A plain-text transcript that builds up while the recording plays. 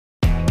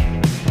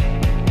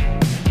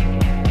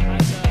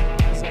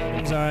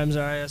I'm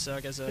sorry, I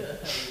suck. Yeah,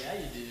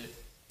 you do.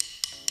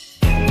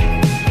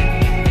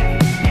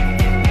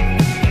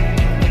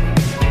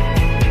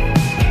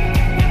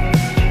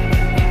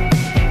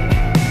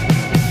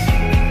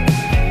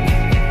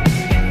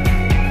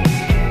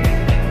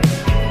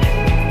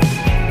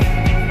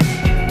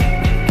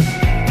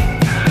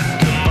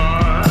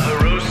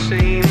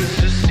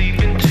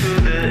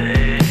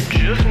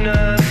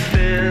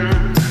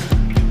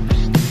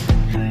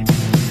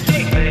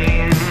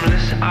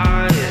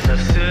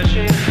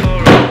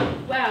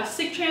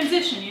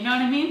 You know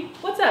what I mean?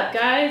 What's up,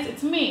 guys?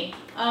 It's me.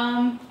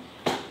 I'm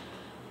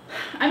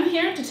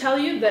here to tell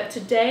you that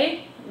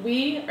today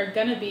we are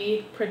gonna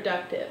be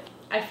productive.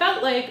 I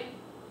felt like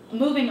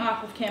moving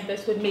off of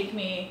campus would make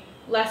me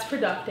less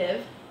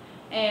productive,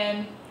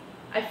 and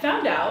I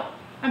found out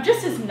I'm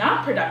just as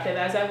not productive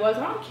as I was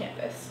on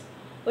campus,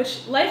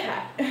 which life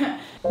hack.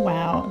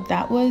 Wow,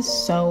 that was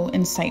so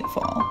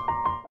insightful.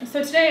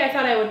 So today I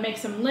thought I would make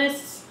some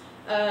lists,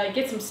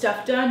 get some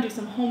stuff done, do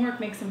some homework,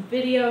 make some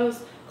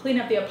videos, clean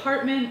up the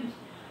apartment,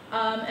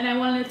 and I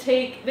wanted to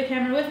take the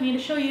camera with me to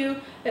show you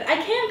that I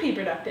can be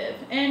productive,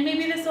 and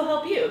maybe this will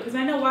help you, because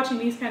I know watching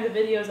these kinds of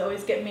videos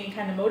always get me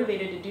kind of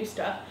motivated to do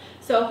stuff,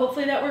 so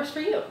hopefully that works for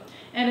you.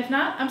 And if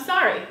not, I'm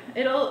sorry.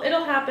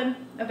 It'll happen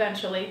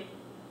eventually,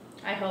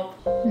 I hope.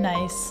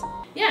 Nice.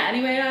 Yeah,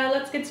 anyway,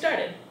 let's get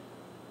started.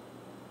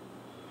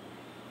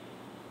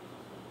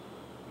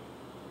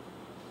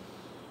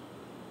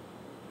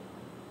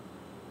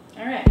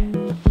 All right.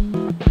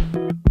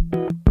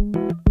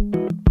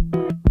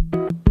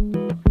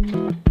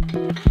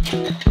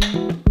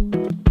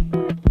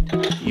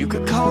 You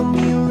could call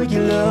me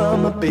irregular,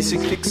 I'm a basic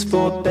fix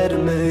for a better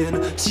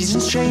man.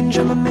 Seasons change,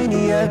 I'm a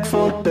maniac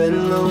for a better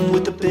love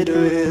with a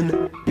bitter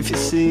end. If you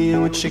see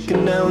we're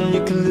chicken down,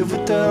 you can live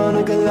without,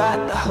 I can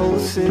light the whole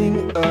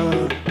thing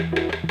up.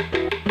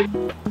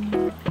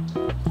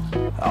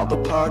 All the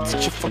parts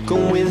that you're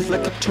fucking with,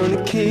 like a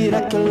tourniquet,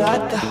 I can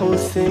light the whole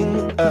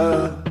thing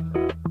up.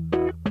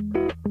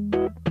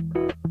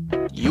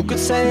 You could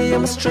say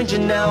I'm a stranger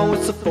now,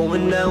 it's a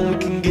foreign now, we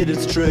can get it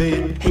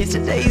straight. Hazy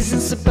days in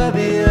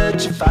suburbia,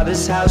 at your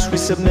father's house we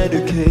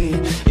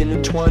self-medicate.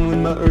 Intertwined with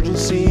my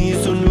urgency,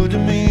 so new to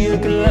me, I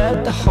can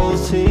light the whole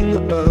thing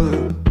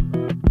up.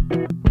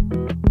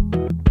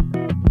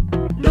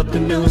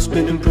 Nothing else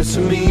been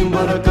impressing me,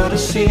 but I gotta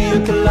see,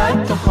 I can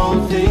light the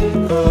whole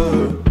thing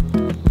up.